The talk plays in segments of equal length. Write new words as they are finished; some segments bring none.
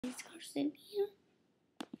It's Carson here,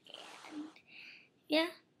 and yeah,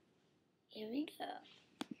 here we go.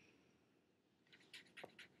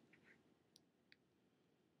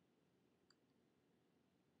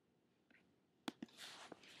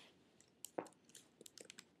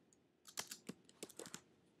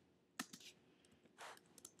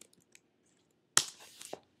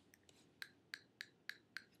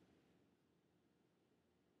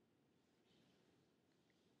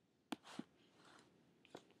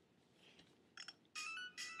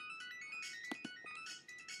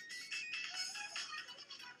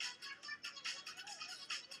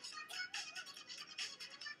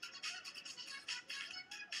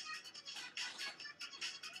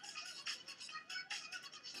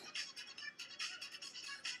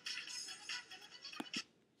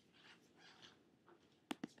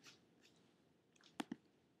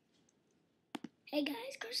 Hey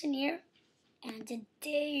guys, Carson here, and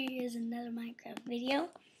today is another Minecraft video.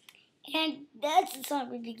 And that's the song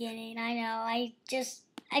from the beginning. I know, I just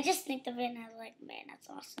think of it and I was like, man, that's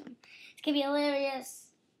awesome. It's gonna be hilarious.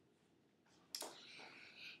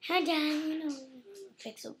 And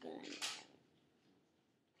pixel gun.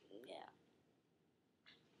 Yeah.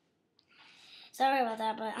 Sorry about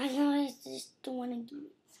that, but I know I just don't want to do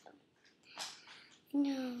it. So. No,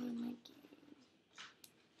 my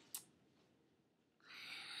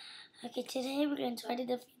Okay, today we're gonna try to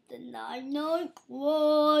defeat the Nine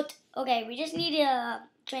Quad. Okay, we just need to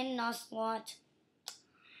train an ocelot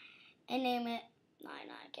and name it Nine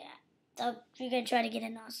Cat. So we're gonna try to get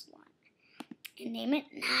an ocelot and name it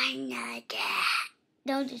Nine Cat.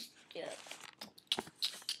 Don't just do it.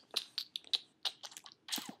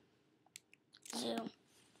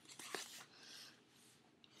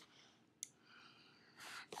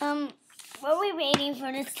 So, while we're waiting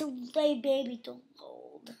for this slay baby to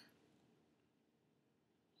load.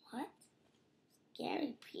 What?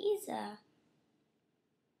 Scary pizza.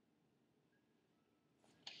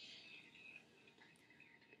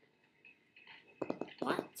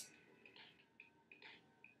 What?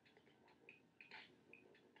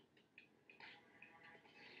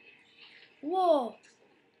 Whoa!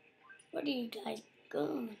 Where are you guys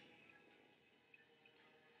going?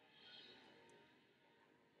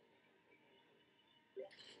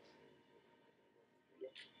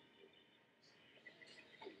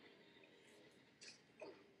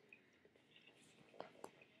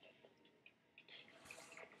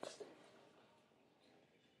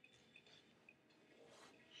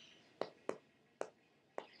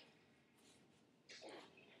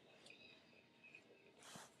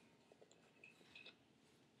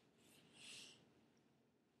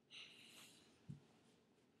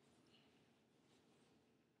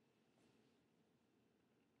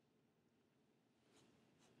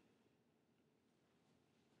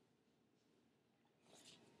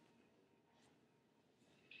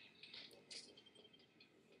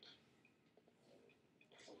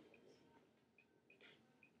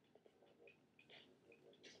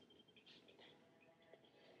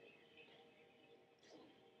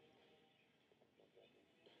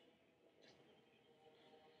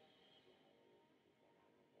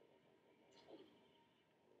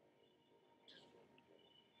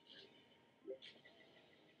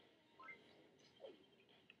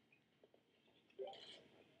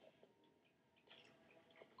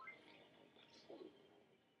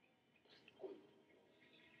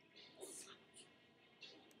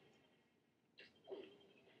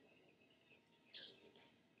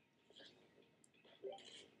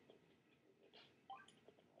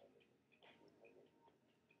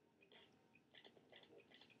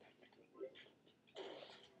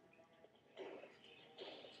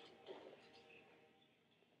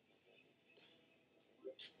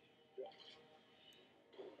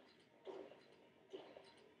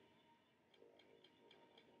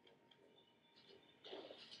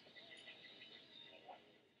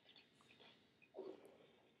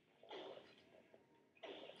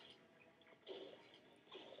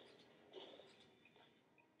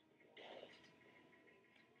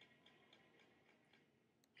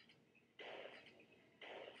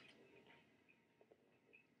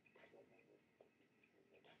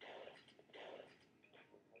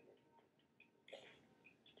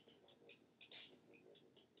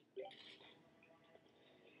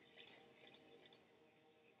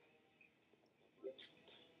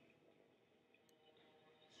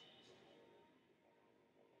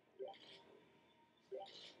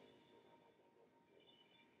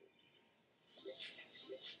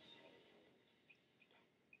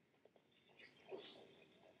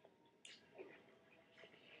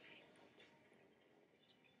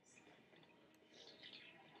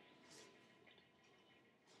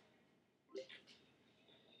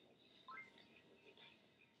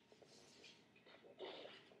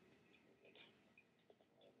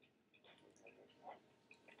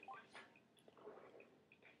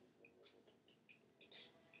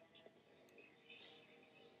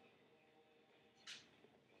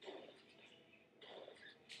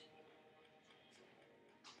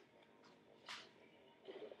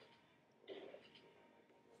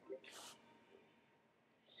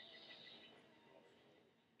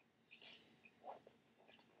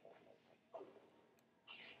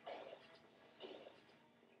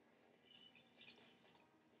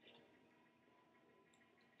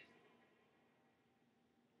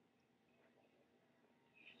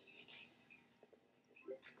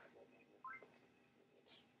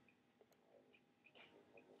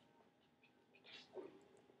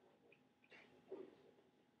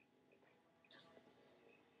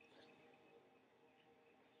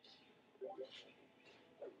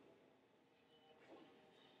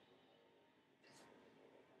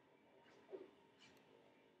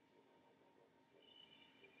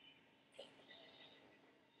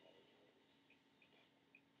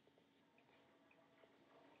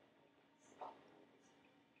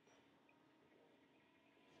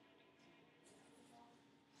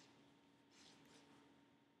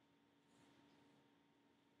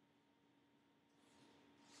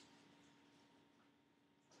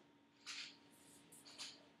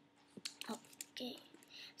 Okay.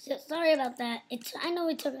 So sorry about that. I know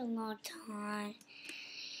it took a long time.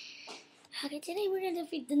 Okay, today we're gonna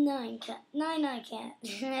defeat the nine cat. Nine cat.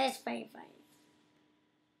 That's pretty funny.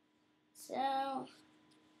 So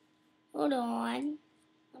hold on.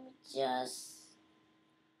 Let me just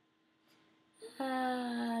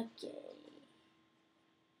okay.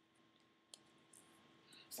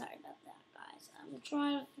 Sorry about that, guys. I'm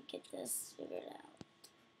trying to get this figured out.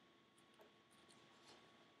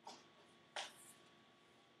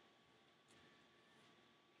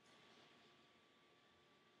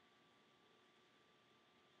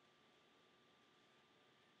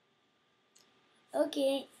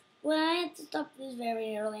 Okay, well, I had to stop this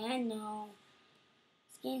very early. I know.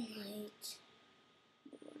 It's getting late.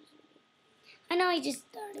 I know I just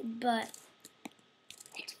started, but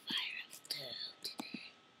it's Fire of Two today.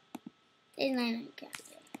 It's 9 cat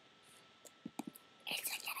day. It's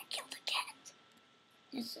I gotta kill the cat.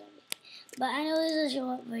 That's so good. But I know this is a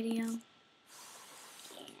short video. And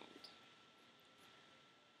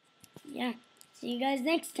yeah, see you guys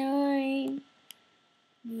next time.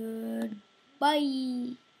 Goodbye.